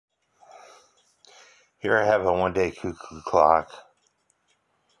Here I have a one-day cuckoo clock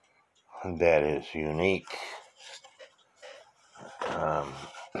that is unique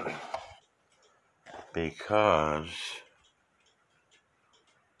because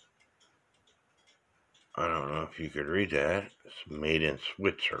I don't know if you could read that. It's made in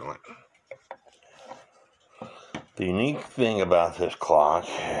Switzerland. The unique thing about this clock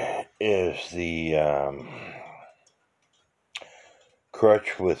is the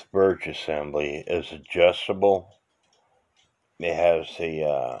crutch with birch assembly is adjustable. It has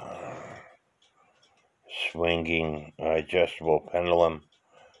a swinging adjustable pendulum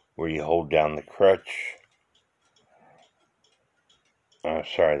where you hold down the crutch,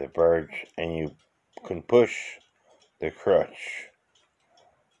 the birch, and you can push the crutch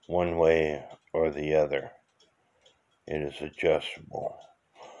one way or the other. It is adjustable.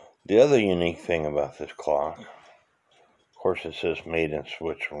 The other unique thing about this clock, of course it says made in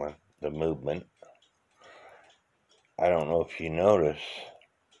Switzerland, the movement. I don't know if you notice,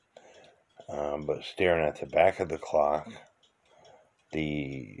 but staring at the back of the clock,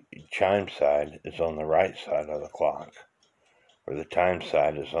 the chime side is on the right side of the clock, or the time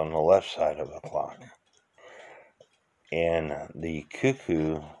side is on the left side of the clock. And the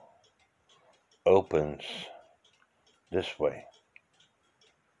cuckoo opens this way.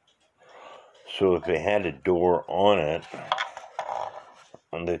 So if it had a door on it,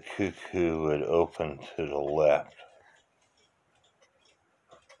 the cuckoo would open to the left.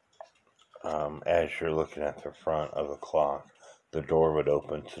 As you're looking at the front of the clock, the door would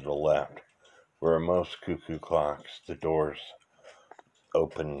open to the left. Where most cuckoo clocks, the doors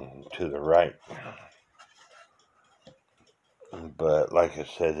open to the right. But like I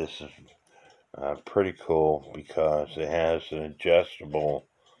said, this is pretty cool because it has an adjustable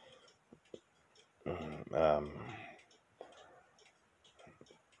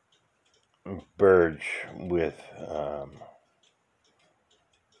birch with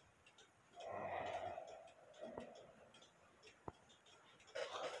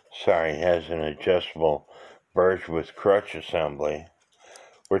has an adjustable birch with crutch assembly,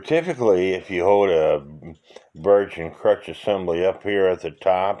 where typically if you hold a birch and crutch assembly up here at the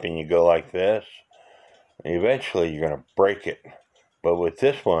top and you go like this, eventually you're going to break it. But with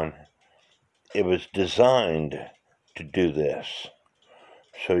this one, it was designed to do this.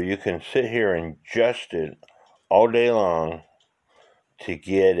 So you can sit here and adjust it all day long to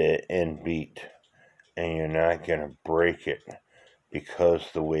get it in beat, and you're not going to break it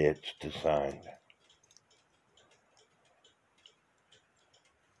because the way it's designed.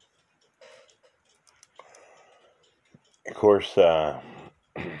 Of course, the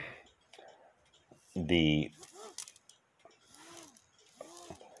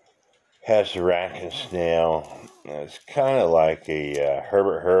has the rack and snail. It's kind of like a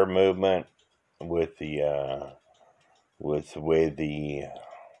Herbert Hur movement with the way the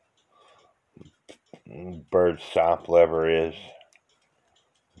bird stop lever is,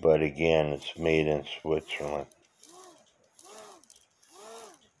 but again, it's made in Switzerland.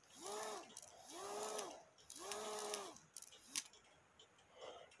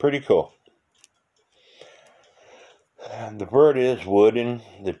 Pretty cool. The bird is wooden,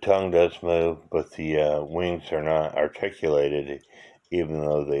 the tongue does move, but the wings are not articulated, even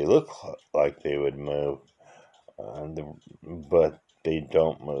though they look like they would move, but they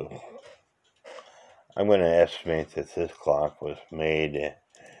don't move. I'm going to estimate that this clock was made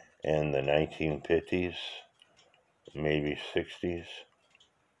in the 1950s, maybe 60s,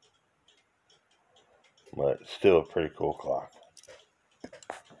 but still a pretty cool clock.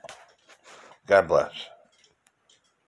 God bless.